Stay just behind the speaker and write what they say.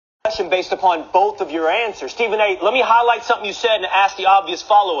based upon both of your answers. Stephen A., let me highlight something you said and ask the obvious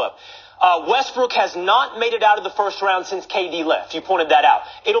follow-up. Westbrook has not made it out of the first round since KD left. You pointed that out.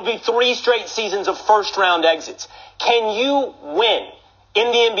 It'll be 3 straight seasons of first-round exits. Can you win in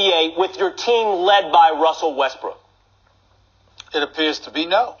the NBA with your team led by Russell Westbrook? It appears to be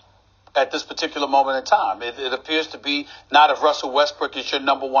no. At this particular moment in time, it appears to be not if Russell Westbrook is your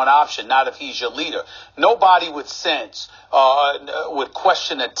number one option, not if he's your leader. Nobody would would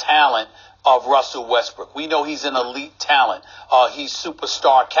question the talent of Russell Westbrook. We know he's an elite talent. He's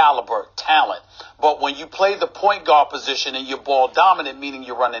superstar caliber talent. But when you play the point guard position and you're ball dominant, meaning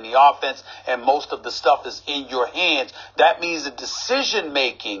you're running the offense and most of the stuff is in your hands, that means the decision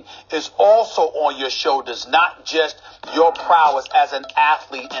making is also on your shoulders, not just your prowess as an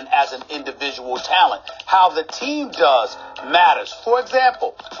athlete and as an individual talent. How the team does matters. For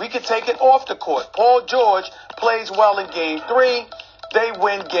example, we can take it off the court. Paul George plays well in game 3. They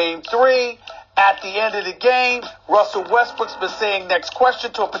win game 3. At the end of the game, Russell Westbrook's been saying, next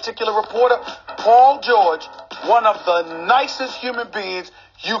question to a particular reporter, Paul George, one of the nicest human beings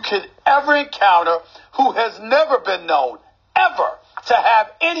you could ever encounter, who has never been known, ever, to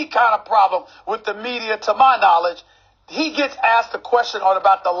have any kind of problem with the media, to my knowledge. He gets asked a question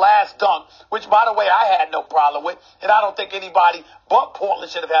about the last dunk, which, by the way, I had no problem with, and I don't think anybody but Portland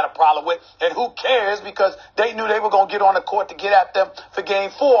should have had a problem with. And who cares, because they knew they were going to get on the court to get at them for Game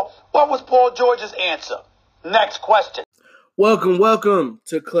 4. What was Paul George's answer? Next question. Welcome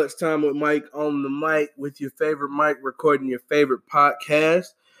to Clutch Time with Mike on the mic, with your favorite Mike recording your favorite podcast.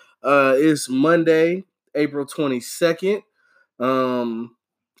 It's Monday, April 22nd.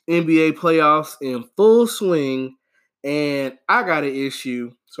 NBA playoffs in full swing. And I got an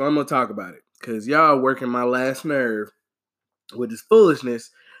issue, so I'm going to talk about it, because y'all working my last nerve with this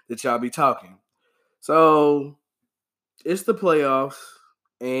foolishness that y'all be talking. So, it's the playoffs,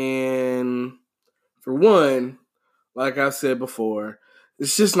 and for one, like I said before,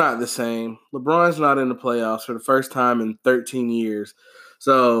 it's just not the same. LeBron's not in the playoffs for the first time in 13 years,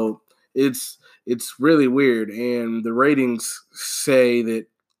 so it's really weird, and the ratings say that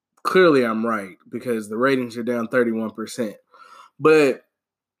clearly I'm right, because the ratings are down 31%. But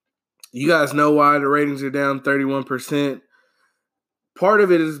you guys know why the ratings are down 31%? Part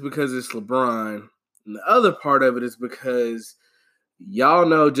of it is because it's LeBron. And the other part of it is because y'all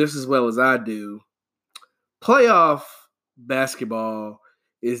know just as well as I do, playoff basketball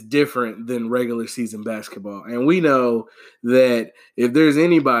is different than regular season basketball. And we know that if there's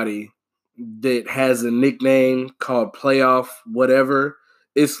anybody that has a nickname called playoff whatever,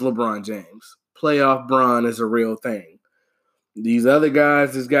 it's LeBron James. Playoff Bron is a real thing. These other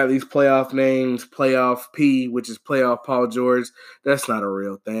guys that's got these playoff names, Playoff P, which is Playoff Paul George, that's not a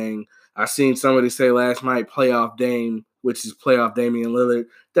real thing. I seen somebody say last night Playoff Dame, which is Playoff Damian Lillard.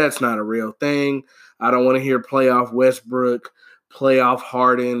 That's not a real thing. I don't want to hear Playoff Westbrook, Playoff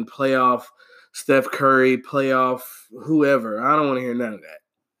Harden, Playoff Steph Curry, Playoff whoever. I don't want to hear none of that.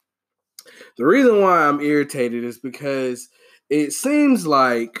 The reason why I'm irritated is because it seems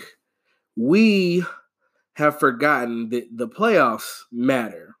like we have forgotten that the playoffs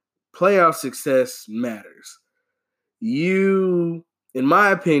matter. Playoff success matters. In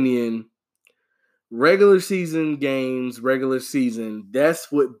my opinion, regular season games,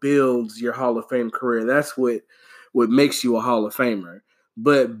 that's what builds your Hall of Fame career. That's what makes you a Hall of Famer.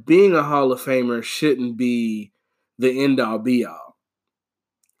 But being a Hall of Famer shouldn't be the end-all, be-all.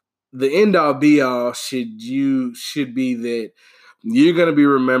 The end-all, be-all should be that you're going to be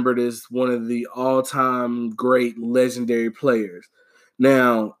remembered as one of the all-time great legendary players.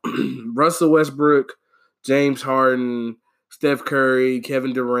 Now, Russell Westbrook, James Harden, Steph Curry,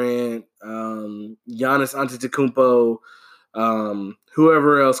 Kevin Durant, Giannis Antetokounmpo,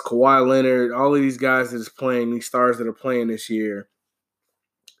 whoever else, Kawhi Leonard, all of these guys that is playing, these stars that are playing this year,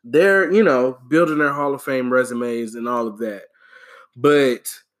 they're, building their Hall of Fame resumes and all of that. But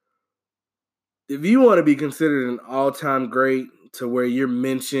if you want to be considered an all-time great to where you're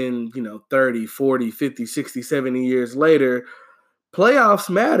mentioned, 30, 40, 50, 60, 70 years later, playoffs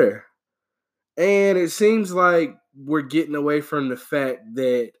matter. And it seems like we're getting away from the fact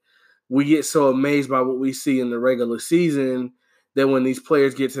that we get so amazed by what we see in the regular season that when these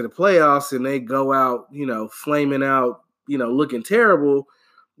players get to the playoffs and they go out, flaming out, looking terrible,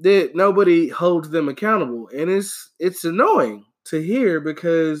 that nobody holds them accountable. And it's annoying to hear,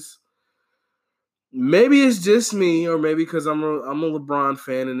 because maybe it's just me, or maybe because I'm a LeBron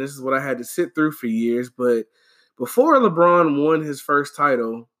fan and this is what I had to sit through for years. But before LeBron won his first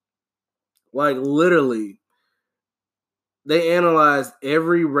title, like literally they analyzed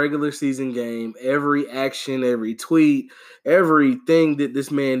every regular season game, every action, every tweet, everything that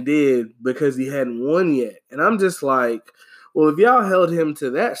this man did because he hadn't won yet. And I'm just like, well, if y'all held him to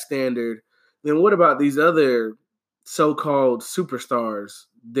that standard, then what about these other so-called superstars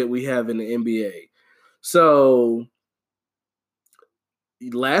that we have in the NBA? So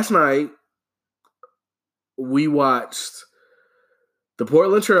last night, we watched the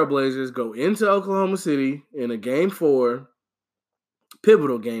Portland Trailblazers go into Oklahoma City in a Game 4,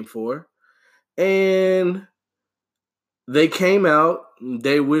 pivotal Game 4, and they came out.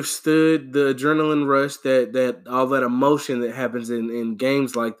 They withstood the adrenaline rush, that all that emotion that happens in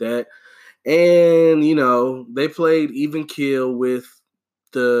games like that. And, they played even keel with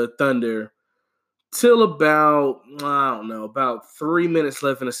the Thunder till about 3 minutes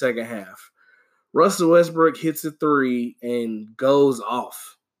left in the second half. Russell Westbrook hits a three and goes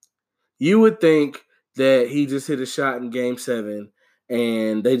off. You would think that he just hit a shot in Game 7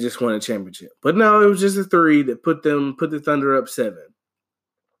 and they just won a championship. But no, it was just a three that put the Thunder up 7,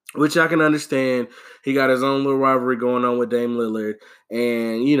 which I can understand. He got his own little rivalry going on with Dame Lillard.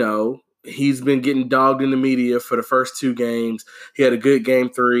 And, he's been getting dogged in the media for the first 2 games. He had a good Game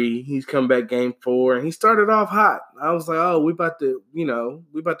 3. He's come back Game 4, and he started off hot. I was like, oh, we about to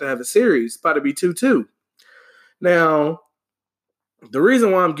have a series. It's about to be 2-2. Now, the reason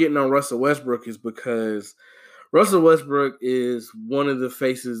why I'm getting on Russell Westbrook is because Russell Westbrook is one of the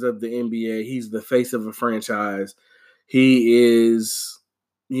faces of the NBA. He's the face of a franchise. He is,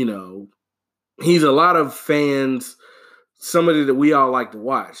 he's a lot of fans, somebody that we all like to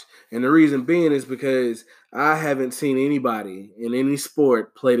watch. And the reason being is because I haven't seen anybody in any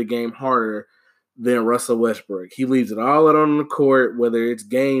sport play the game harder than Russell Westbrook. He leaves it all out on the court, whether it's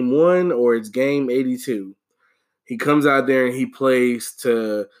Game 1 or it's Game 82. He comes out there and he plays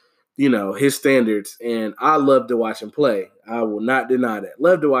to, his standards. And I love to watch him play. I will not deny that.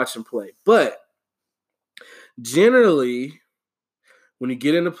 Love to watch him play. But generally, when you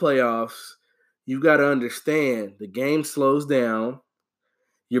get into playoffs, you've got to understand the game slows down.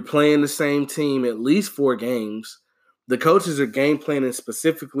 You're playing the same team at least 4 games. The coaches are game planning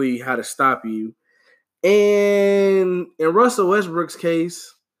specifically how to stop you. And in Russell Westbrook's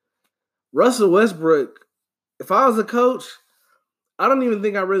case, Russell Westbrook, if I was a coach, I don't even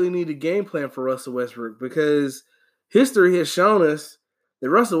think I really need a game plan for Russell Westbrook, because history has shown us that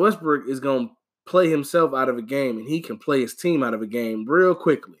Russell Westbrook is going to play himself out of a game, and he can play his team out of a game real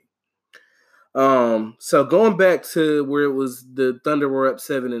quickly. So going back to where it was the Thunder were up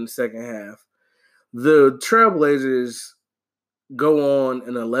 7 in the second half, the Trailblazers go on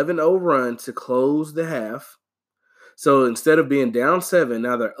an 11-0 run to close the half. So instead of being down 7,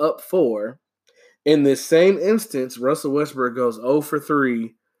 now they're up 4. In this same instance, Russell Westbrook goes 0 for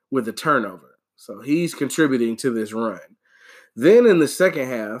 3 with a turnover. So he's contributing to this run. Then in the second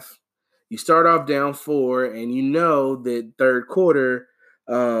half, you start off down 4, and you know that third quarter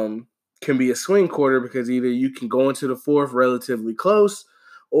can be a swing quarter, because either you can go into the fourth relatively close,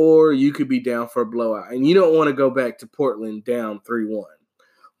 or you could be down for a blowout. And you don't want to go back to Portland down 3-1.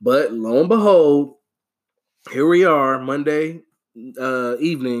 But lo and behold, here we are Monday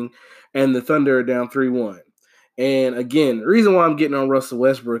evening, and the Thunder are down 3-1. And again, the reason why I'm getting on Russell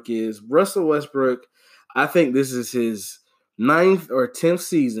Westbrook is Russell Westbrook, I think this is his 9th or 10th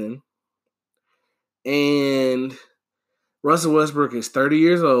season. And Russell Westbrook is 30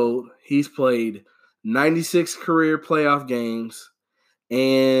 years old. He's played 96 career playoff games.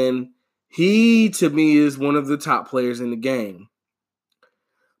 And he, to me, is one of the top players in the game.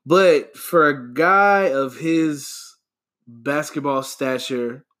 But for a guy of his basketball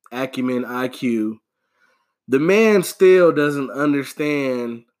stature, acumen, IQ, the man still doesn't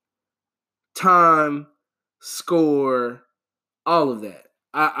understand time, score, all of that.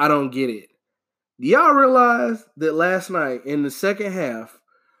 I don't get it. Do y'all realize that last night in the second half,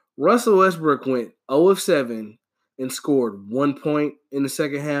 Russell Westbrook went 0 of 7 and scored 1 point in the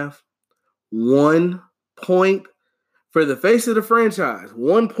second half? 1 point for the face of the franchise.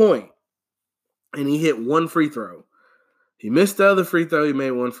 1 point. And he hit 1 free throw. He missed the other free throw. He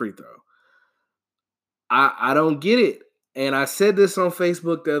made 1 free throw. I don't get it. And I said this on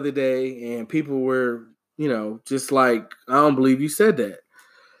Facebook the other day, and people were, just like, I don't believe you said that.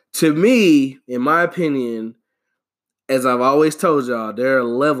 To me, in my opinion, as I've always told y'all, there are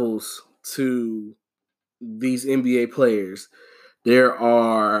levels to these NBA players. There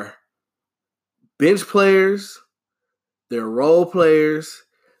are bench players, there are role players,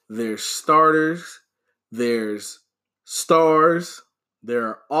 there's starters, there's stars, there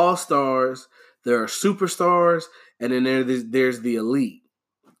are all-stars, there are superstars, and then there's the elite.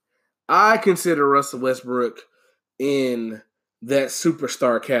 I consider Russell Westbrook in that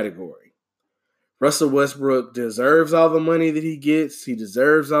superstar category. Russell Westbrook deserves all the money that he gets. He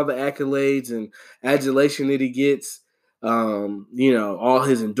deserves all the accolades and adulation that he gets. All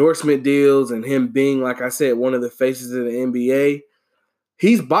his endorsement deals and him being, like I said, one of the faces of the NBA.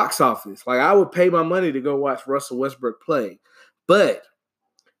 He's box office. Like, I would pay my money to go watch Russell Westbrook play. But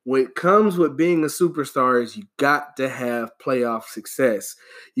what comes with being a superstar is you got to have playoff success.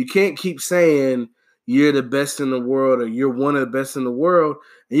 You can't keep saying you're the best in the world or you're one of the best in the world,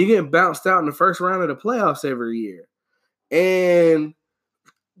 and you're getting bounced out in the first round of the playoffs every year. And,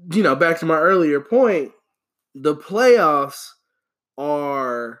 back to my earlier point, the playoffs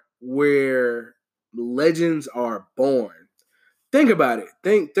are where legends are born. Think about it.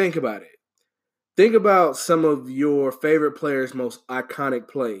 Think about it. Think about some of your favorite players' most iconic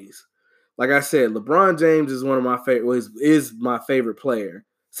plays. Like I said, LeBron James is one of my favorite. Is my favorite player,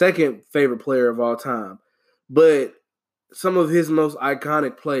 second favorite player of all time. But some of his most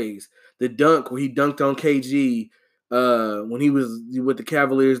iconic plays, the dunk where he dunked on KG when he was with the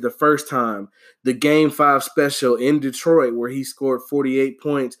Cavaliers the first time, the Game 5 special in Detroit where he scored 48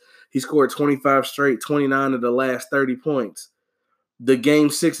 points. He scored 25 straight, 29 of the last 30 points. The Game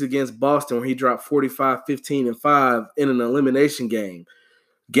 6 against Boston where he dropped 45, 15, and 5 in an elimination game.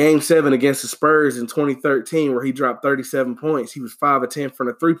 Game 7 against the Spurs in 2013 where he dropped 37 points. He was 5 of 10 from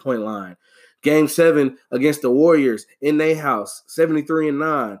the three-point line. Game 7 against the Warriors in their house,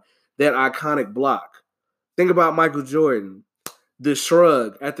 73-9, that iconic block. Think about Michael Jordan, the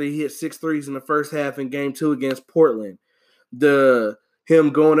shrug after he hit 6 threes in the first half in Game 2 against Portland.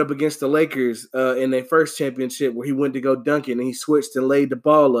 Him going up against the Lakers in their first championship where he went to go dunk it and he switched and laid the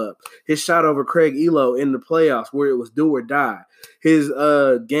ball up. His shot over Craig Elo in the playoffs where it was do or die. His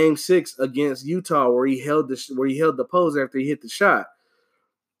Game 6 against Utah where he held the pose after he hit the shot.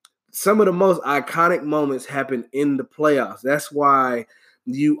 Some of the most iconic moments happen in the playoffs. That's why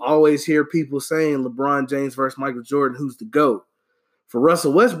you always hear people saying LeBron James versus Michael Jordan, who's the GOAT. For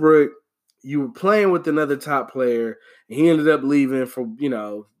Russell Westbrook, you were playing with another top player, and he ended up leaving for,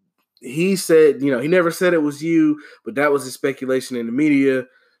 he said, he never said it was you, but that was the speculation in the media.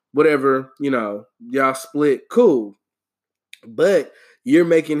 Whatever, y'all split, cool. But you're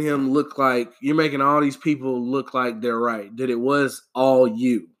making all these people look like they're right, that it was all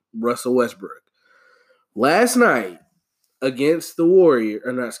you, Russell Westbrook. Last night, against the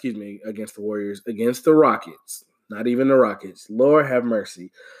Rockets, not even the Rockets, Lord have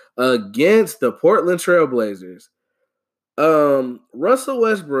mercy, against the Portland Trailblazers, Russell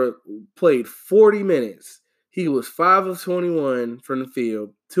Westbrook played 40 minutes. He was 5 of 21 from the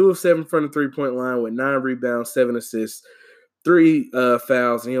field, 2 of 7 from the three-point line with 9 rebounds, 7 assists, 3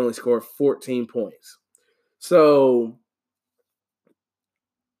 fouls, and he only scored 14 points. So,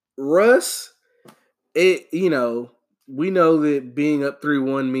 Russ, we know that being up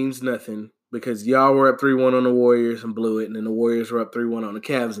 3-1 means nothing because y'all were up 3-1 on the Warriors and blew it, and then the Warriors were up 3-1 on the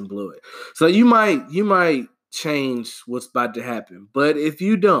Cavs and blew it. So you might change what's about to happen. But if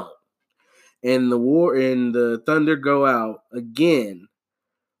you don't, and the Thunder go out again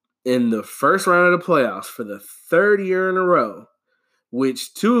in the first round of the playoffs for the third year in a row,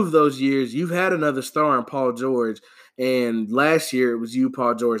 which 2 of those years you've had another star in Paul George, and last year it was you,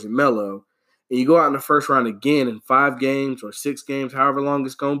 Paul George, and Melo, and you go out in the first round again in 5 games or 6 games, however long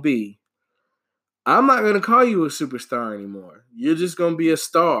it's going to be, I'm not going to call you a superstar anymore. You're just going to be a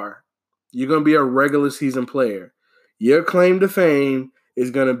star. You're going to be a regular season player. Your claim to fame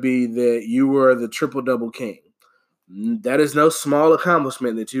is going to be that you were the triple-double king. That is no small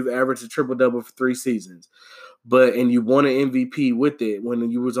accomplishment that you've averaged a triple-double for 3 seasons. And you won an MVP with it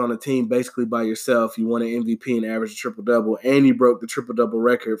when you was on a team basically by yourself. You won an MVP and averaged a triple-double, and you broke the triple-double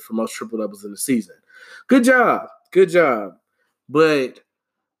record for most triple-doubles in the season. Good job. But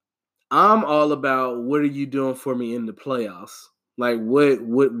I'm all about what are you doing for me in the playoffs? Like,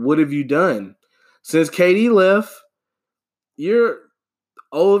 what have you done? Since KD left, you're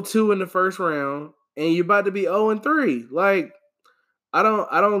 0-2 in the first round, and you're about to be 0-3. Like, I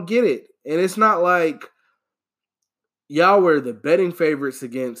don't get it. And it's not like y'all were the betting favorites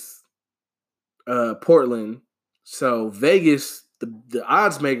against Portland. So Vegas, the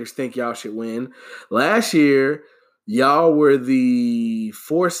odds makers think y'all should win. Last year, y'all were the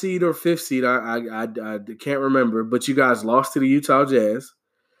 4th seed or 5th seed. I can't remember, but you guys lost to the Utah Jazz.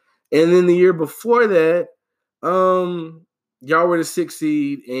 And then the year before that, y'all were the 6th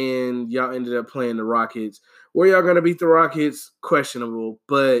seed, and y'all ended up playing the Rockets. Were y'all going to beat the Rockets? Questionable,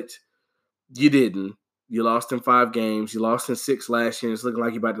 but you didn't. You lost in 5 games. You lost in 6 last year. It's looking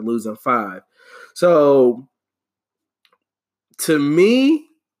like you're about to lose in 5. So, to me,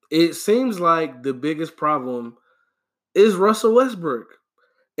 it seems like the biggest problem is Russell Westbrook.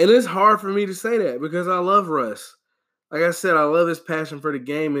 And it's hard for me to say that because I love Russ. Like I said, I love his passion for the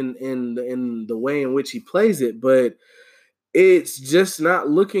game and in the way in which he plays it, but it's just not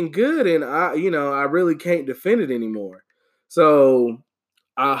looking good, and I really can't defend it anymore. So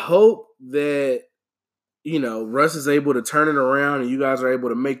I hope that Russ is able to turn it around and you guys are able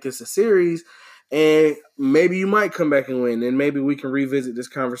to make this a series, and maybe you might come back and win, and maybe we can revisit this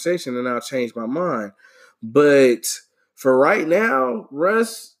conversation and I'll change my mind. But for right now,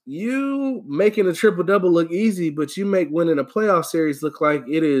 Russ, you making a triple double look easy, but you make winning a playoff series look like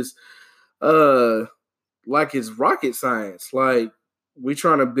it is like it's rocket science. Like we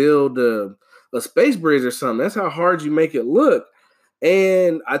trying to build a space bridge or something. That's how hard you make it look.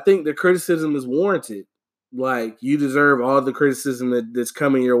 And I think the criticism is warranted. Like you deserve all the criticism that's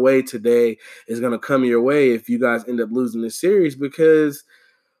coming your way today is going to come your way if you guys end up losing this series because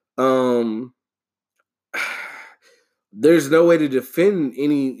there's no way to defend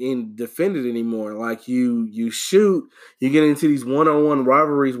it anymore. Like you shoot, you get into these one-on-one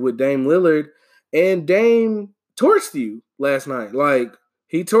rivalries with Dame Lillard, and Dame torched you last night. Like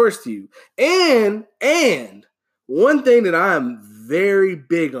he torched you. And one thing that I am very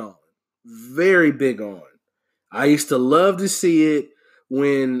big on, I used to love to see it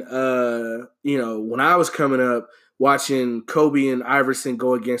when when I was coming up watching Kobe and Iverson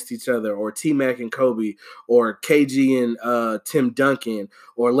go against each other, or T-Mac and Kobe, or KG and Tim Duncan,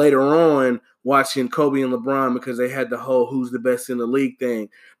 or later on watching Kobe and LeBron because they had the whole who's the best in the league thing.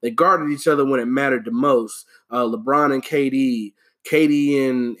 They guarded each other when it mattered the most. LeBron and KD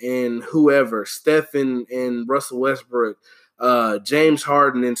and whoever, Steph and Russell Westbrook, James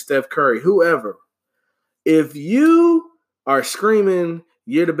Harden and Steph Curry, whoever. If you are screaming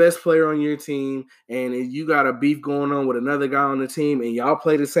you're the best player on your team and you got a beef going on with another guy on the team and y'all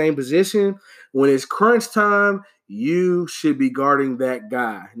play the same position, when it's crunch time, you should be guarding that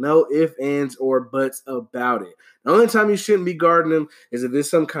guy. No ifs, ands, or buts about it. The only time you shouldn't be guarding him is if there's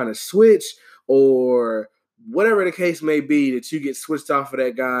some kind of switch or whatever the case may be that you get switched off of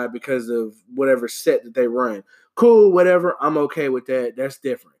that guy because of whatever set that they run. Cool, whatever. I'm okay with that. That's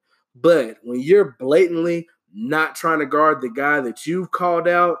different. But when you're blatantly not trying to guard the guy that you've called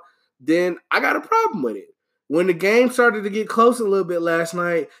out, then I got a problem with it. When the game started to get close a little bit last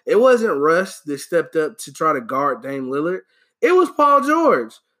night, it wasn't Russ that stepped up to try to guard Dame Lillard. It was Paul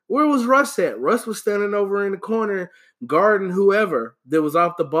George. Where was Russ at? Russ was standing over in the corner guarding whoever that was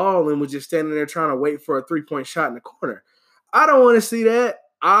off the ball and was just standing there trying to wait for a three-point shot in the corner. I don't want to see that.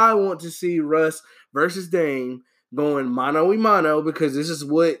 I want to see Russ versus Dame going mano-a-mano because this is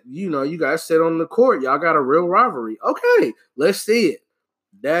what, you guys said on the court. Y'all got a real rivalry. Okay, let's see it.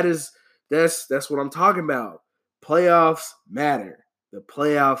 That's what I'm talking about. Playoffs matter. The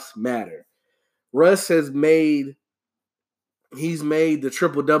playoffs matter. Russ he's made the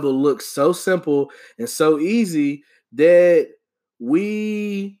triple-double look so simple and so easy that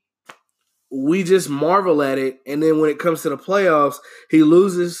we just marvel at it. And then when it comes to the playoffs, he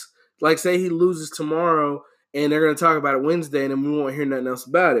loses. Like, say he loses tomorrow, and they're going to talk about it Wednesday, and then we won't hear nothing else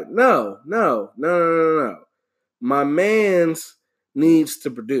about it. No. My man's needs to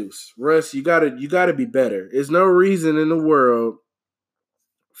produce. Russ, you gotta be better. There's no reason in the world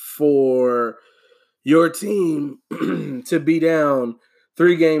for your team to be down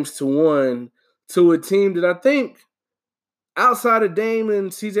 3-1 to a team that I think outside of Dame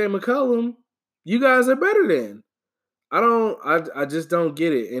and CJ McCollum, you guys are better than. I just don't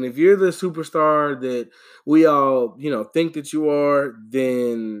get it. And if you're the superstar that we all, think that you are,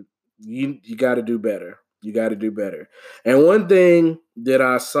 then you got to do better. You got to do better. And one thing that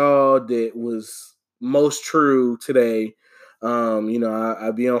I saw that was most true today, I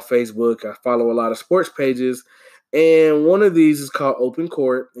be on Facebook. I follow a lot of sports pages, and one of these is called Open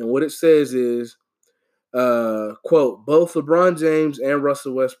Court. And what it says is, quote, both LeBron James and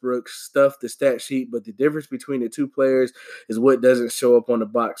Russell Westbrook stuffed the stat sheet, but the difference between the two players is what doesn't show up on the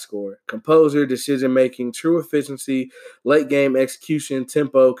box score. Composure, decision-making, true efficiency, late game execution,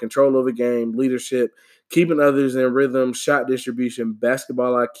 tempo, control of the game, leadership, keeping others in rhythm, shot distribution,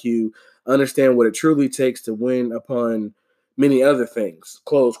 basketball IQ, understand what it truly takes to win upon many other things,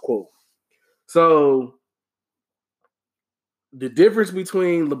 close quote. So the difference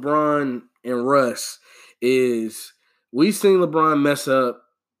between LeBron and Russ is we've seen LeBron mess up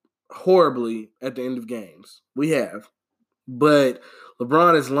horribly at the end of games. We have. But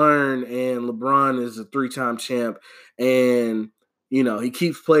LeBron has learned, and LeBron is a 3-time champ, and, he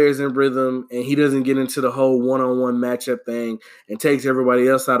keeps players in rhythm, and he doesn't get into the whole one-on-one matchup thing and takes everybody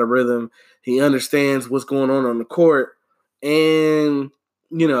else out of rhythm. He understands what's going on the court, and,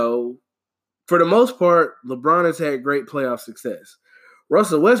 for the most part, LeBron has had great playoff success.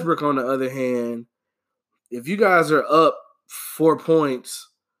 Russell Westbrook, on the other hand, if you guys are up 4 points,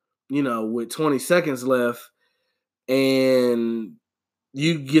 with 20 seconds left, and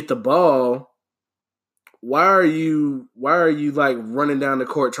you get the ball, why are you like running down the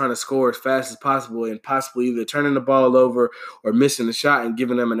court trying to score as fast as possible and possibly either turning the ball over or missing the shot and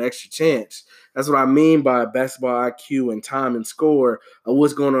giving them an extra chance? That's what I mean by basketball IQ and time and score of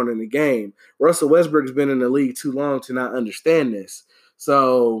what's going on in the game. Russell Westbrook has been in the league too long to not understand this.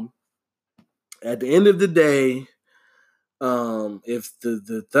 So at the end of the day, if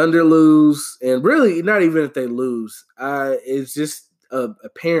the Thunder lose, and really not even if they lose, it's just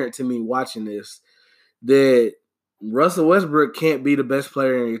apparent to me watching this that Russell Westbrook can't be the best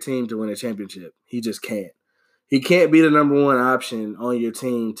player on your team to win a championship. He just can't. He can't be the number one option on your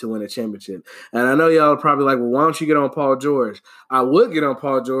team to win a championship. And I know y'all are probably like, well, why don't you get on Paul George? I would get on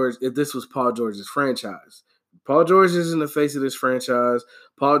Paul George if this was Paul George's franchise. Paul George isn't the face of this franchise.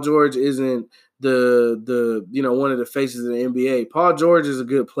 Paul George isn't the one of the faces of the NBA. Paul George is a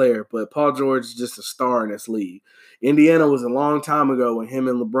good player, but Paul George is just a star in this league. Indiana was a long time ago when him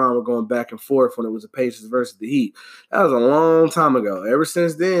and LeBron were going back and forth when it was the Pacers versus the Heat. That was a long time ago. Ever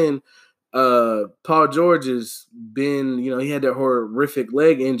since then, Paul George has been, he had that horrific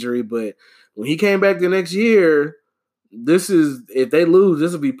leg injury, but when he came back the next year, if they lose,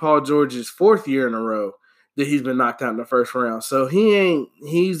 this will be Paul George's 4th year in a row that he's been knocked out in the first round. So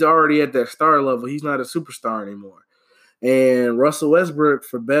he's already at that star level. He's not a superstar anymore. And Russell Westbrook,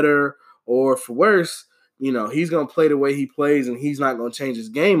 for better or for worse, he's going to play the way he plays and he's not going to change his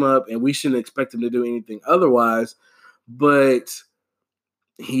game up, and we shouldn't expect him to do anything otherwise. But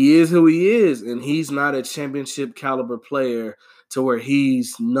he is who he is, and he's not a championship caliber player to where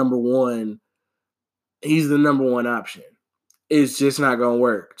he's number one. He's the number one option. It's just not going to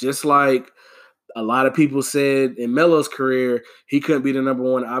work. Just like a lot of people said in Melo's career, he couldn't be the number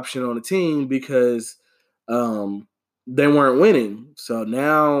one option on the team because they weren't winning. So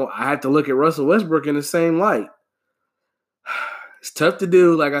now I have to look at Russell Westbrook in the same light. It's tough to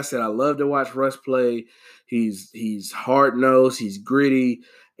do. Like I said, I love to watch Russ play. He's hard-nosed, he's gritty,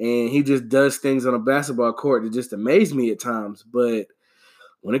 and he just does things on a basketball court that just amaze me at times. But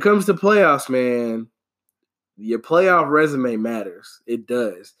when it comes to playoffs, man, your playoff resume matters. It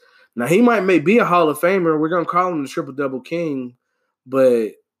does. Now, he may be a Hall of Famer. We're going to call him the Triple-Double King, but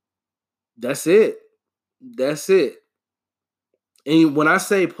that's it. That's it. And when I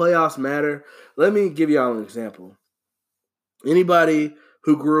say playoffs matter, let me give y'all an example. Anybody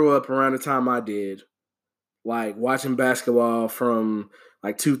who grew up around the time I did, like watching basketball from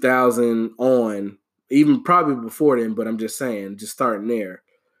like 2000 on, even probably before then, but I'm just saying, just starting there.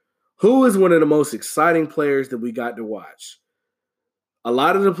 Who is one of the most exciting players that we got to watch? A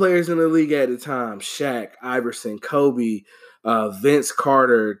lot of the players in the league at the time, Shaq, Iverson, Kobe, Vince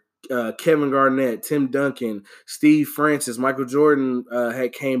Carter, Kevin Garnett, Tim Duncan, Steve Francis, Michael Jordan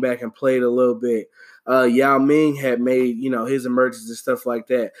had came back and played a little bit. Yao Ming had made, his emergence and stuff like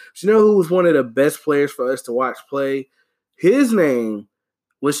that. But you know who was one of the best players for us to watch play? His name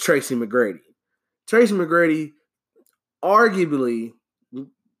was Tracy McGrady. Tracy McGrady, arguably,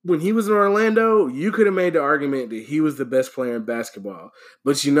 when he was in Orlando, you could have made the argument that he was the best player in basketball.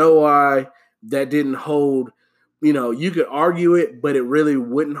 But you know why that didn't hold? You could argue it, but it really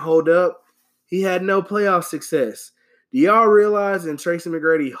wouldn't hold up. He had no playoff success. Do y'all realize in Tracy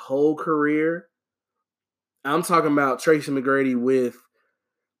McGrady's whole career, I'm talking about Tracy McGrady with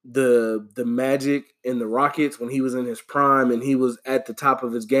the Magic and the Rockets when he was in his prime and he was at the top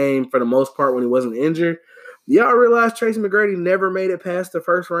of his game for the most part when he wasn't injured. Y'all realize Tracy McGrady never made it past the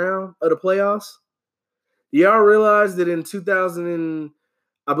first round of the playoffs? Y'all realize that in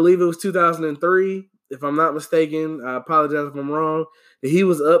 2003, if I'm not mistaken, I apologize if I'm wrong, that he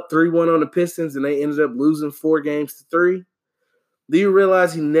was up 3-1 on the Pistons and they ended up losing 4-3? Do you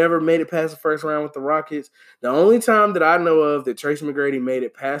realize he never made it past the first round with the Rockets? The only time that I know of that Tracy McGrady made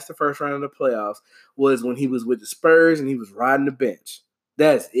it past the first round of the playoffs was when he was with the Spurs and he was riding the bench.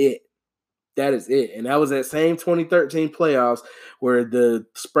 That's it. That is it. And that was that same 2013 playoffs where the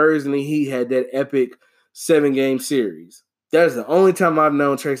Spurs and the Heat had that epic 7-game series. That is the only time I've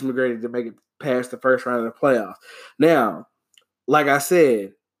known Tracy McGrady to make it past the first round of the playoffs. Now, like I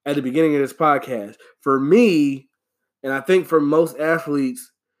said at the beginning of this podcast, for me, and I think for most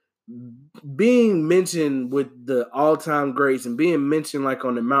athletes, being mentioned with the all-time greats and being mentioned like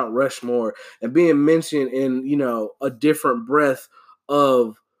on the Mount Rushmore and being mentioned in, a different breath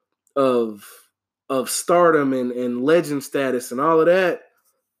of stardom and legend status and all of that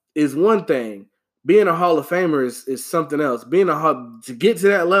is one thing. being a Hall of Famer is something else. To get to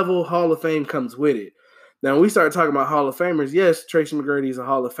that level, Hall of Fame comes with it. Now, when we start talking about Hall of Famers, yes, Tracy McGrady is a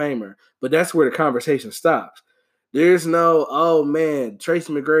Hall of Famer, but that's where the conversation stops. There's no, oh man,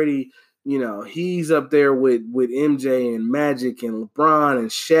 Tracy McGrady, he's up there with MJ and Magic and LeBron and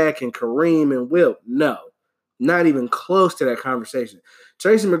Shaq and Kareem and Wilt. No, not even close to that conversation.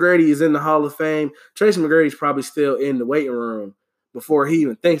 Tracy McGrady is in the Hall of Fame. Tracy McGrady's probably still in the waiting room before he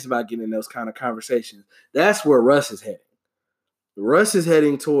even thinks about getting in those kind of conversations. That's where Russ is heading. Russ is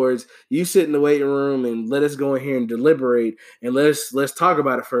heading towards you sit in the waiting room and let us go in here and deliberate and let's talk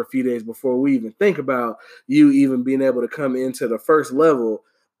about it for a few days before we even think about you even being able to come into the first level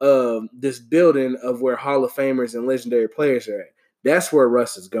of this building of where Hall of Famers and legendary players are at. That's where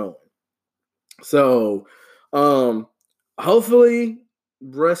Russ is going. So hopefully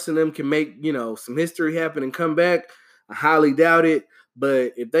Russ and them can make, some history happen and come back. I highly doubt it.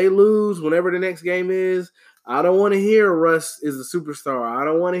 But if they lose whenever the next game is, I don't want to hear Russ is a superstar. I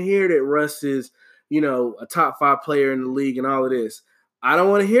don't want to hear that Russ is, a top 5 player in the league and all of this. I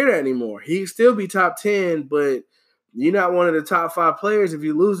don't want to hear that anymore. He can still be top 10, but you're not one of the top 5 players if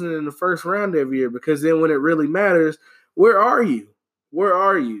you're losing in the first round every year, because then when it really matters, where are you? Where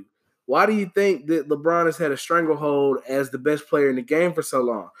are you? Why do you think that LeBron has had a stranglehold as the best player in the game for so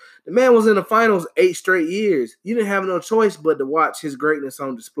long? The man was in the finals 8 straight years. You didn't have no choice but to watch his greatness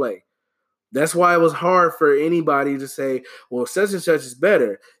on display. That's why it was hard for anybody to say, well, such and such is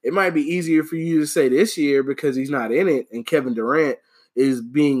better. It might be easier for you to say this year because he's not in it and Kevin Durant is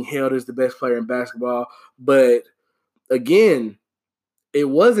being hailed as the best player in basketball. But again, it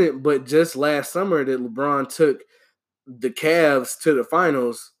wasn't but just last summer that LeBron took the Cavs to the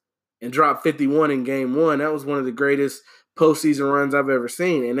finals and dropped 51 in game 1. That was one of the greatest postseason runs I've ever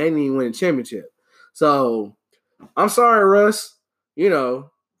seen, and they didn't even win a championship. So I'm sorry, Russ.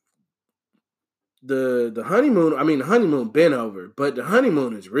 The honeymoon been over, but the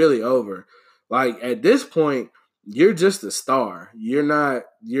honeymoon is really over. Like at this point, you're just a star. You're not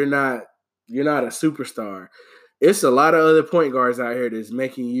a superstar. It's a lot of other point guards out here that's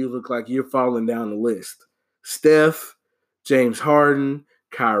making you look like you're falling down the list. Steph, James Harden,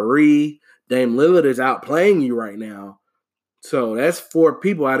 Kyrie, Dame Lillard is outplaying you right now. So that's 4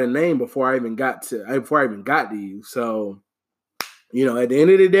 people I didn't name before I even got to you. So, at the end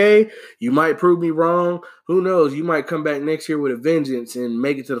of the day, you might prove me wrong. Who knows? You might come back next year with a vengeance and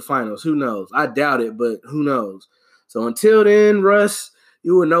make it to the finals. Who knows? I doubt it, but who knows? So until then, Russ,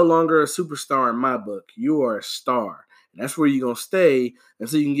 you are no longer a superstar in my book. You are a star. And that's where you're going to stay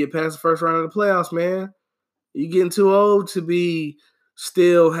until you can get past the first round of the playoffs, man. You're getting too old to be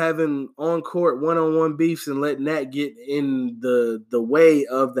still having on-court one-on-one beefs and letting that get in the way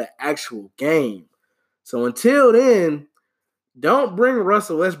of the actual game. So until then, don't bring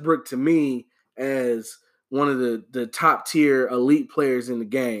Russell Westbrook to me as one of the top-tier elite players in the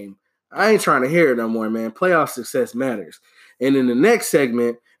game. I ain't trying to hear it no more, man. Playoff success matters. And in the next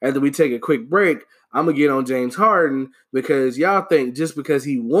segment, after we take a quick break, I'm going to get on James Harden because y'all think just because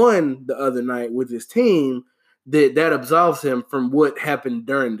he won the other night with his team that absolves him from what happened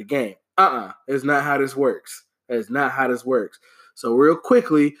during the game. That's not how this works. That's not how this works. So real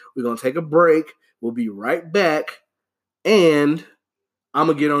quickly, we're going to take a break. We'll be right back. And I'm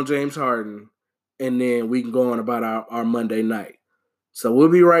going to get on James Harden. And then we can go on about our Monday night. So we'll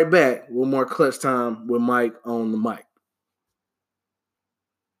be right back with more Clutch Time with Mike on the mic.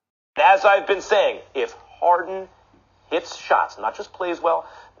 As I've been saying, if Harden hits shots, not just plays well,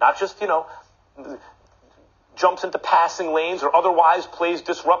 not just, jumps into passing lanes or otherwise plays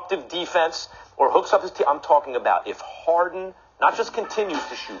disruptive defense or hooks up his team. I'm talking about if Harden not just continues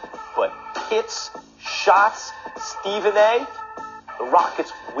to shoot, but hits shots, Stephen A., the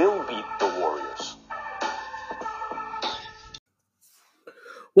Rockets will beat the Warriors.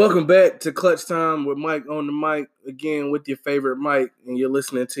 Welcome back to Clutch Time with Mike on the mic, again with your favorite Mike, and you're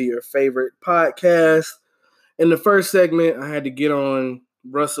listening to your favorite podcast. In the first segment, I had to get on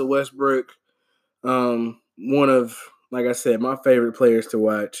Russell Westbrook, one of, like I said, my favorite players to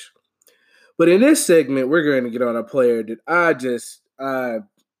watch. But in this segment, we're going to get on a player that I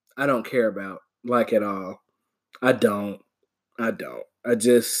don't care about, like, at all. I don't.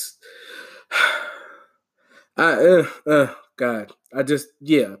 God.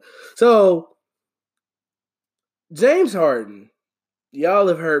 So, James Harden. Y'all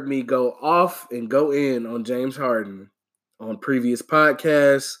have heard me go off and go in on James Harden on previous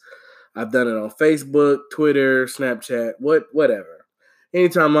podcasts. I've done it on Facebook, Twitter, Snapchat, whatever.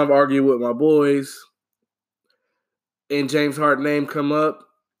 Anytime I've argued with my boys and James Harden name come up,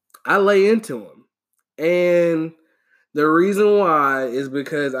 I lay into him. And The reason why is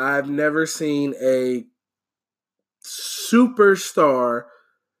because I've never seen a superstar.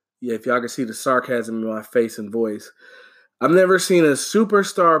 Yeah, if y'all can see the sarcasm in my face and voice. I've never seen a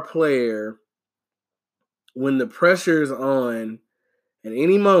superstar player when the pressure is on at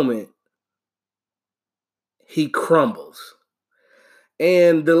any moment, he crumbles.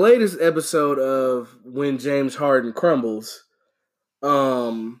 And the latest episode of When James Harden Crumbles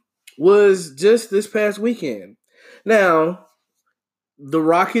was just this past weekend. Now, the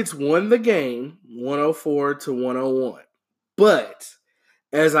Rockets won the game 104-101. But,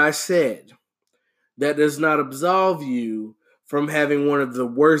 as I said, that does not absolve you from having one of the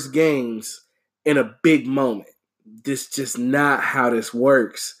worst games in a big moment. This is just not how this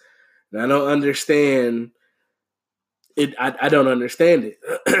works. And I don't understand it. I don't understand it.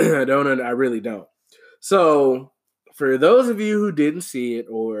 I really don't. So, for those of you who didn't see it,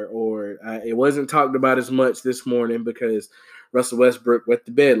 or it wasn't talked about as much this morning because Russell Westbrook went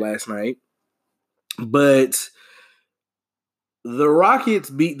to bed last night, but the Rockets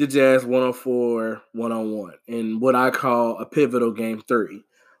beat the Jazz 104-101 in what I call a pivotal game 3.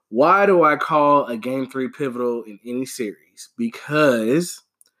 Why do I call a game 3 pivotal in any series? Because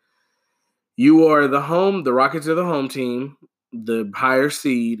the Rockets are the home team, the higher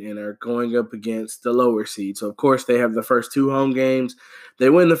seed, and are going up against the lower seed. So, of course, they have the first 2 home games. They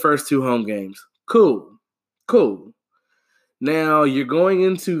win the first 2 home games. Cool. Now, you're going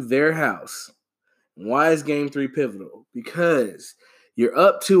into their house. Why is game 3 pivotal? Because you're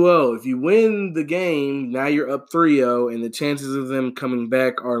up 2-0. If you win the game, now you're up 3-0, and the chances of them coming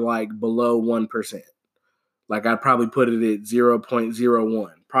back are like below 1%. Like I'd probably put it at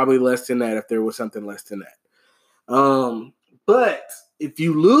 0.01. Probably less than that if there was something less than that. But if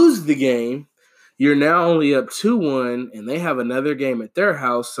you lose the game, you're now only up 2-1, and they have another game at their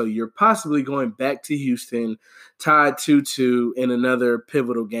house, so you're possibly going back to Houston, tied 2-2 in another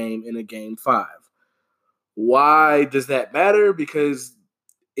pivotal game in a game 5. Why does that matter? Because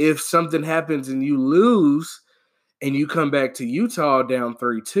if something happens and you lose and you come back to Utah down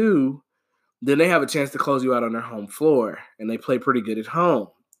 3-2, then they have a chance to close you out on their home floor, and they play pretty good at home.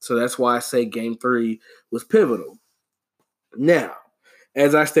 So that's why I say game 3 was pivotal. Now,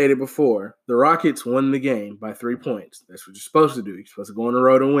 as I stated before, the Rockets won the game by 3 points. That's what you're supposed to do. You're supposed to go on the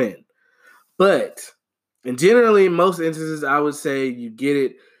road and win. But, and generally in most instances, I would say you get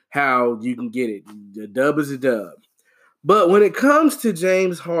it how you can get it. A dub is a dub. But when it comes to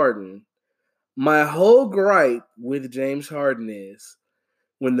James Harden, my whole gripe with James Harden is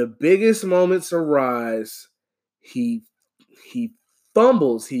when the biggest moments arise, he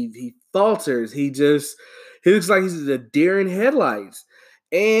fumbles, he falters, he looks like he's a deer in headlights.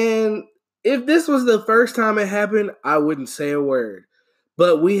 And if this was the first time it happened, I wouldn't say a word.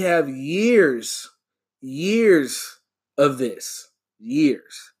 But we have years of this.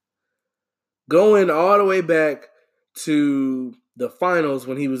 Years. Going all the way back to the finals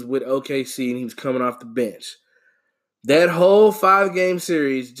when he was with OKC and he was coming off the bench. That whole 5-game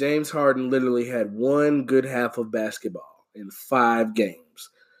series, James Harden literally had one good half of basketball in 5 games.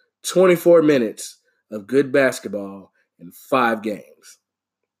 24 minutes of good basketball in 5 games.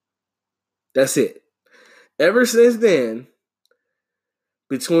 That's it. Ever since then,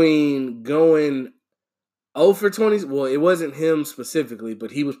 between going 0 for 20, well, it wasn't him specifically,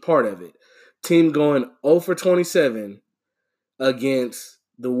 but he was part of it. Team going 0 for 27 against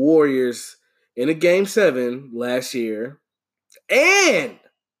the Warriors in a game 7 last year, and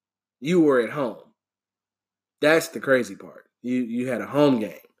you were at home. That's the crazy part. You had a home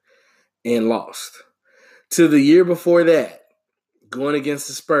game and lost. To the year before that, going against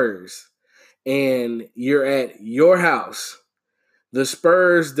the Spurs, and you're at your house. The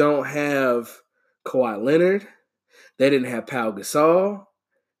Spurs don't have Kawhi Leonard. They didn't have Pau Gasol.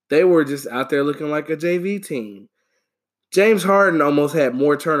 They were just out there looking like a JV team. James Harden almost had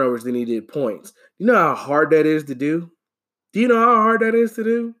more turnovers than he did points. You know how hard that is to do? Do you know how hard that is to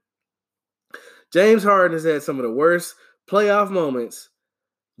do? James Harden has had some of the worst playoff moments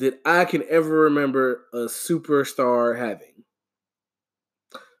that I can ever remember a superstar having.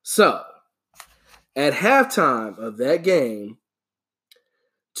 So, at halftime of that game,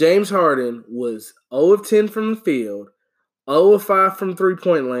 James Harden was 0 of 10 from the field, 0 of 5 from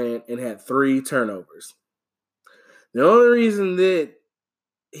three-point land, and had 3 turnovers. The only reason that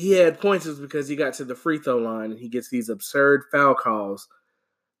he had points is because he got to the free throw line and he gets these absurd foul calls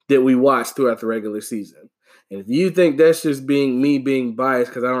that we watched throughout the regular season. And if you think that's just me being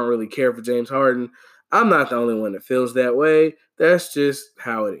biased because I don't really care for James Harden, I'm not the only one that feels that way. That's just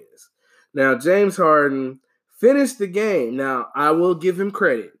how it is. Now, James Harden finished the game. Now, I will give him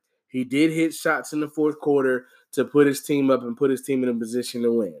credit. He did hit shots in the fourth quarter to put his team up and put his team in a position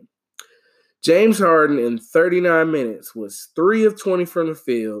to win. James Harden in 39 minutes was 3 of 20 from the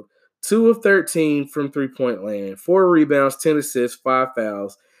field, 2 of 13 from three-point land, 4 rebounds, 10 assists, 5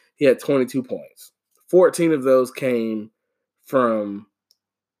 fouls. He had 22 points. 14 of those came from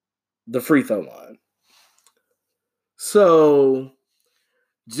the free throw line. So,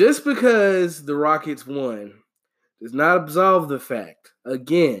 just because the Rockets won does not absolve the fact,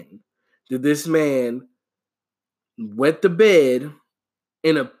 again, that this man wet the bed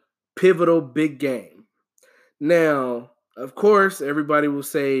in a pivotal big game. Now, of course, everybody will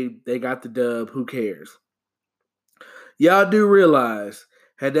say they got the dub. Who cares? Y'all do realize,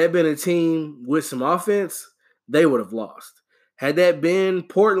 had that been a team with some offense, they would have lost. Had that been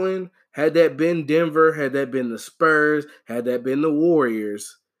Portland, had that been Denver, had that been the Spurs, had that been the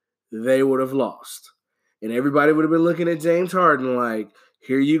Warriors, they would have lost. And everybody would have been looking at James Harden like,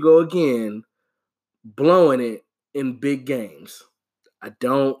 here you go again, blowing it in big games. I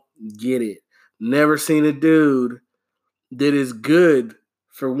don't get it. Never seen a dude that is good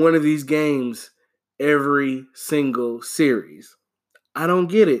for one of these games every single series. I don't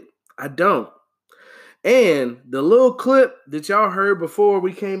get it. I don't. And the little clip that y'all heard before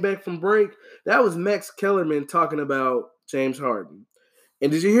we came back from break, that was Max Kellerman talking about James Harden.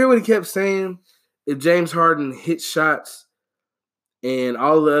 And did you hear what he kept saying? If James Harden hits shots and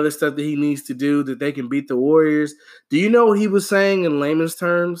all the other stuff that he needs to do, that they can beat the Warriors. Do you know what he was saying in layman's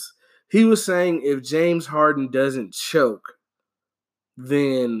terms? He was saying if James Harden doesn't choke,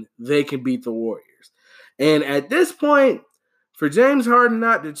 then they can beat the Warriors. And at this point, for James Harden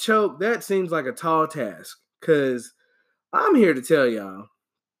not to choke, that seems like a tall task. Because I'm here to tell y'all,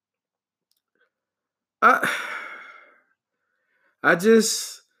 I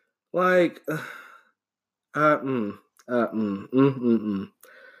just like I don't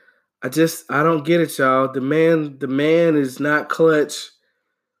get it, y'all. The man is not clutch.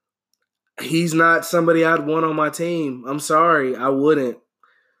 He's not somebody I'd want on my team. I'm sorry, I wouldn't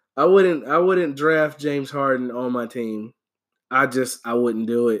draft James Harden on my team. I wouldn't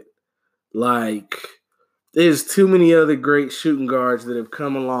do it. Like, there's too many other great shooting guards that have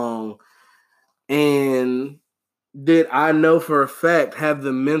come along and that I know for a fact have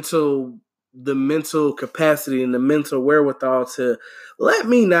the mental capacity and the mental wherewithal to let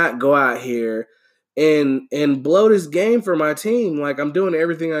me not go out here and blow this game for my team. Like, I'm doing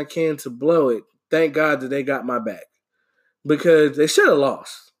everything I can to blow it. Thank God that they got my back. Because they should have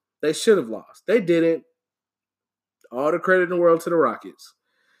lost. They should have lost. They didn't. All the credit in the world to the Rockets.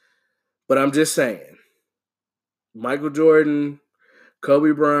 But I'm just saying, Michael Jordan,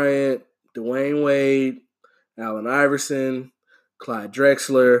 Kobe Bryant, Dwayne Wade, Allen Iverson, Clyde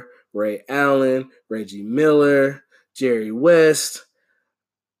Drexler, Ray Allen, Reggie Miller, Jerry West.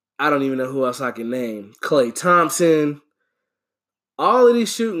 I don't even know who else I can name. Klay Thompson. All of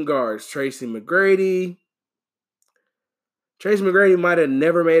these shooting guards. Tracy McGrady. Tracy McGrady might have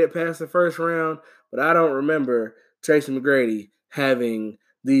never made it past the first round, but I don't remember Tracy McGrady having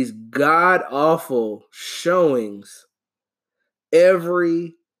these god-awful showings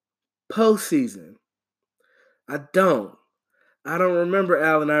every postseason. I don't remember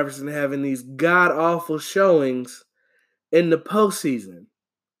Allen Iverson having these god-awful showings in the postseason.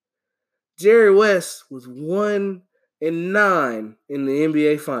 Jerry West was 1-9 in the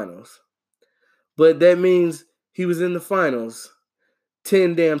NBA Finals. But that means he was in the finals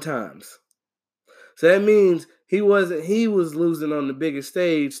 10 damn times. So that means he was losing on the biggest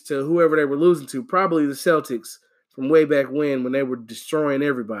stage to whoever they were losing to, probably the Celtics from way back when they were destroying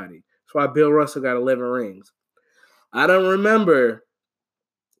everybody. That's why Bill Russell got 11 rings. I don't remember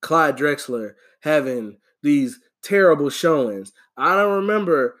Clyde Drexler having these terrible showings. I don't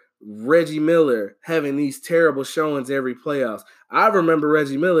remember Reggie Miller having these terrible showings every playoffs. I remember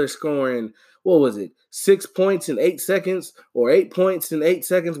Reggie Miller scoring, 6 points in 8 seconds or 8 points in 8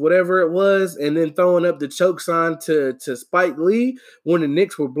 seconds, whatever it was, and then throwing up the choke sign to Spike Lee when the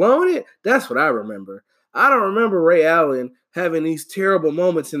Knicks were blowing it. That's what I remember. I don't remember Ray Allen having these terrible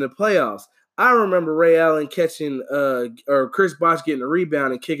moments in the playoffs. I remember Ray Allen catching or Chris Bosh getting a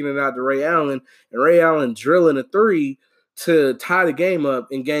rebound and kicking it out to Ray Allen, and Ray Allen drilling a three to tie the game up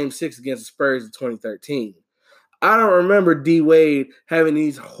in Game 6 against the Spurs in 2013. I don't remember D. Wade having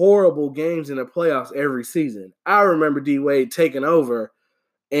these horrible games in the playoffs every season. I remember D. Wade taking over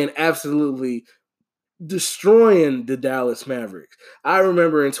and absolutely destroying the Dallas Mavericks. I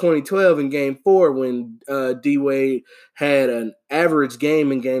remember in 2012 in Game 4 when D. Wade had an average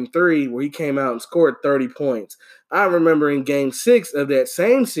game in Game 3 where he came out and scored 30 points. I remember in Game 6 of that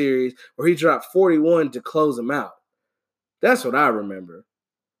same series where he dropped 41 to close them out. That's what I remember.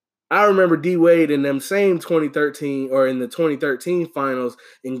 I remember D Wade in them same 2013 or in the 2013 finals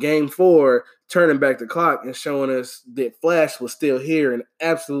in Game 4 turning back the clock and showing us that Flash was still here and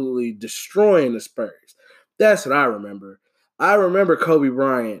absolutely destroying the Spurs. That's what I remember. I remember Kobe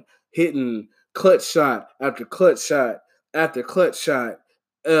Bryant hitting clutch shot after clutch shot after clutch shot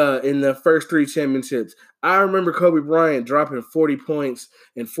in the first 3 championships. I remember Kobe Bryant dropping 40 points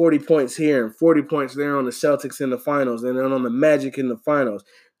and 40 points here and 40 points there on the Celtics in the finals and then on the Magic in the finals.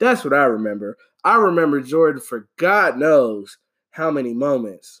 That's what I remember. I remember Jordan for God knows how many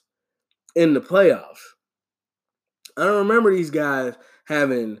moments in the playoffs. I don't remember these guys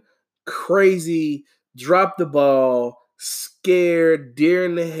having crazy drop the ball, scared, deer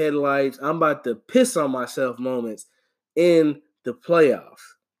in the headlights, I'm about to piss on myself moments in the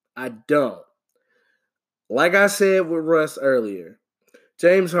playoffs. I don't. Like I said with Russ earlier,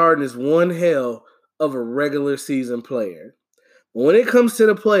 James Harden is one hell of a regular season player. But when it comes to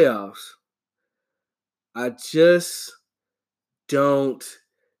the playoffs, I just don't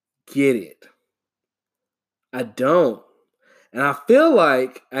get it. I don't. And I feel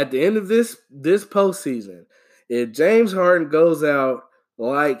like at the end of this postseason, if James Harden goes out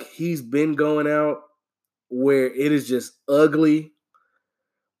like he's been going out, where it is just ugly,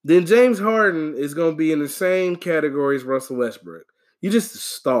 then James Harden is going to be in the same category as Russell Westbrook. You're just a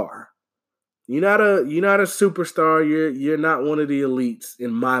star. You're not a superstar. You're not one of the elites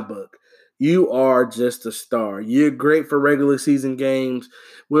in my book. You are just a star. You're great for regular season games.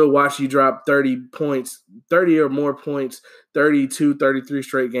 We'll watch you drop 30 points, 30 or more points, 32, 33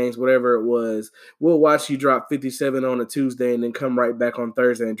 straight games, whatever it was. We'll watch you drop 57 on a Tuesday and then come right back on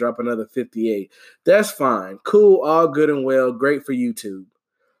Thursday and drop another 58. That's fine. Cool, all good and well. Great for YouTube.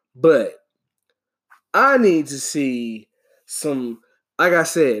 But I need to see some, like I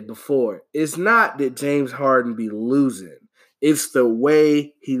said before, it's not that James Harden be losing. It's the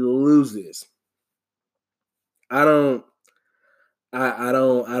way he loses. I don't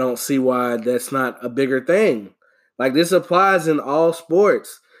see why that's not a bigger thing. Like, this applies in all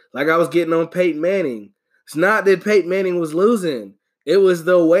sports. Like I was getting on Peyton Manning. It's not that Peyton Manning was losing. It was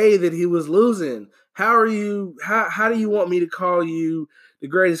the way that he was losing. How do you want me to call you the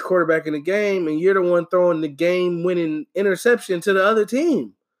greatest quarterback in the game and you're the one throwing the game-winning interception to the other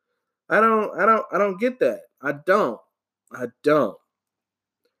team? I don't get that. I don't.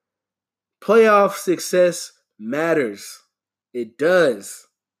 Playoff success matters. It does.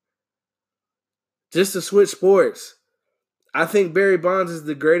 Just to switch sports, I think Barry Bonds is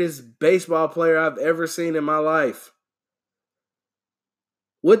the greatest baseball player I've ever seen in my life.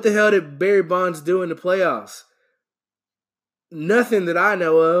 What the hell did Barry Bonds do in the playoffs? Nothing that I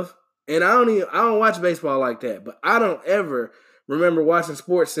know of. And I don't watch baseball like that, but I don't ever remember watching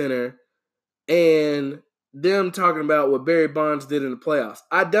SportsCenter and them talking about what Barry Bonds did in the playoffs.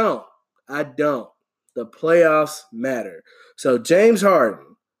 I don't. The playoffs matter. So James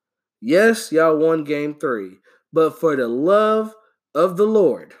Harden, yes, y'all won game 3, but for the love of the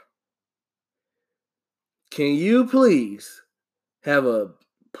Lord, can you please have a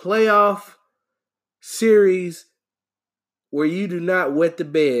playoff series where you do not wet the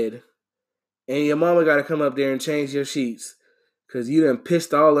bed and your mama got to come up there and change your sheets because you done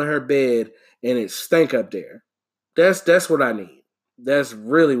pissed all in her bed and it stank up there? That's what I need. That's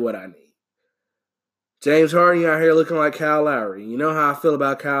really what I need. James Harden, you out here looking like Kyle Lowry. You know how I feel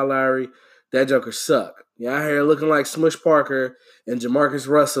about Kyle Lowry. That joker suck. You out here looking like Smush Parker and Jamarcus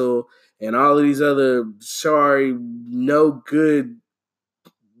Russell and all of these other sorry, no good,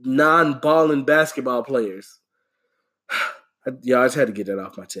 non-balling basketball players. I just had to get that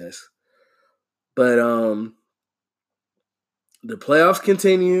off my chest. But the playoffs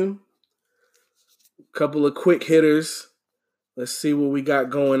continue. A couple of quick hitters. Let's see what we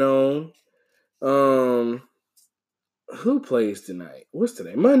got going on. Who plays tonight? What's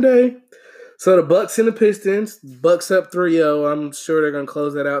today? Monday. So the Bucks and the Pistons. Bucks up 3-0. I'm sure they're going to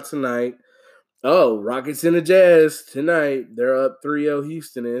close that out tonight. Oh, Rockets and the Jazz tonight. They're up 3-0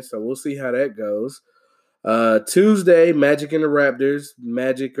 Houston is, so we'll see how that goes. Tuesday, Magic and the Raptors.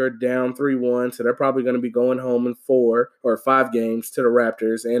 Magic are down 3-1, so they're probably going to be going home in 4 or 5 games to the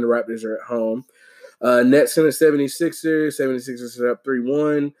Raptors, and the Raptors are at home. Nets and the 76ers. 76ers are up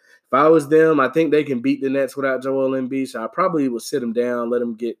 3-1. If I was them, I think they can beat the Nets without Joel Embiid, so I probably would sit them down, let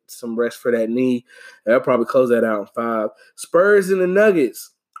them get some rest for that knee. They'll probably close that out in 5. Spurs and the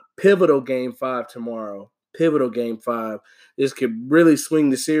Nuggets. Pivotal Game 5 tomorrow. Pivotal Game 5. This could really swing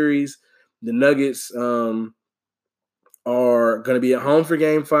the series. The Nuggets are going to be at home for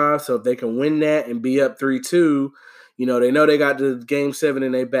Game 5, so if they can win that and be up 3-2, They know they got the Game 7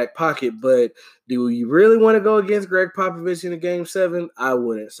 in their back pocket, but do you really want to go against Greg Popovich in the Game 7? I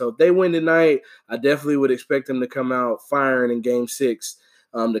wouldn't. So if they win tonight, I definitely would expect them to come out firing in Game 6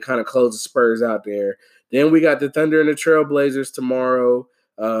 to kind of close the Spurs out there. Then we got the Thunder and the Trailblazers tomorrow.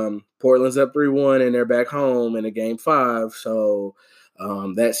 Portland's up 3-1, and they're back home in a Game 5. So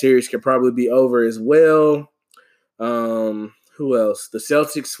that series could probably be over as well. Who else? The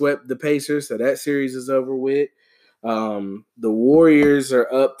Celtics swept the Pacers, so that series is over with. The Warriors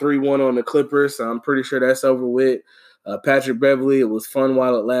are up 3-1 on the Clippers, so I'm pretty sure that's over with. Patrick Beverly, it was fun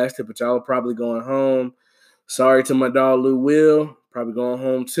while it lasted, but y'all are probably going home. Sorry to my dog Lou Will, probably going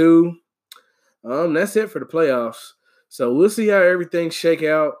home too. That's it for the playoffs. So we'll see how everything shake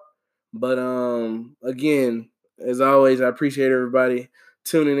out. But again, as always, I appreciate everybody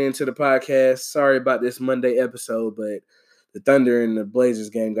tuning into the podcast. Sorry about this Monday episode, but the Thunder and the Blazers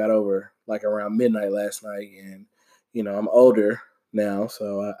game got over like around midnight last night, and I'm older now,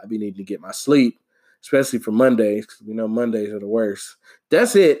 so I be needing to get my sleep, especially for Mondays, because we know Mondays are the worst.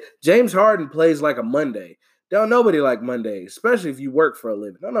 That's it. James Harden plays like a Monday. Don't nobody like Mondays, especially if you work for a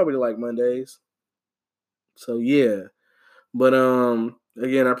living. Don't nobody like Mondays. So yeah. But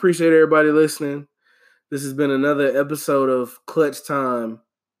again, I appreciate everybody listening. This has been another episode of Clutch Time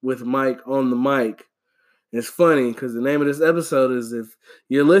with Mike on the mic. It's funny because the name of this episode is, if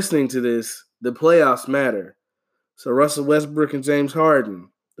you're listening to this, the playoffs matter. So Russell Westbrook and James Harden,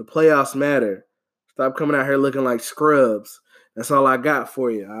 the playoffs matter. Stop coming out here looking like scrubs. That's all I got for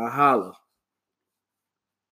you. I'll holla.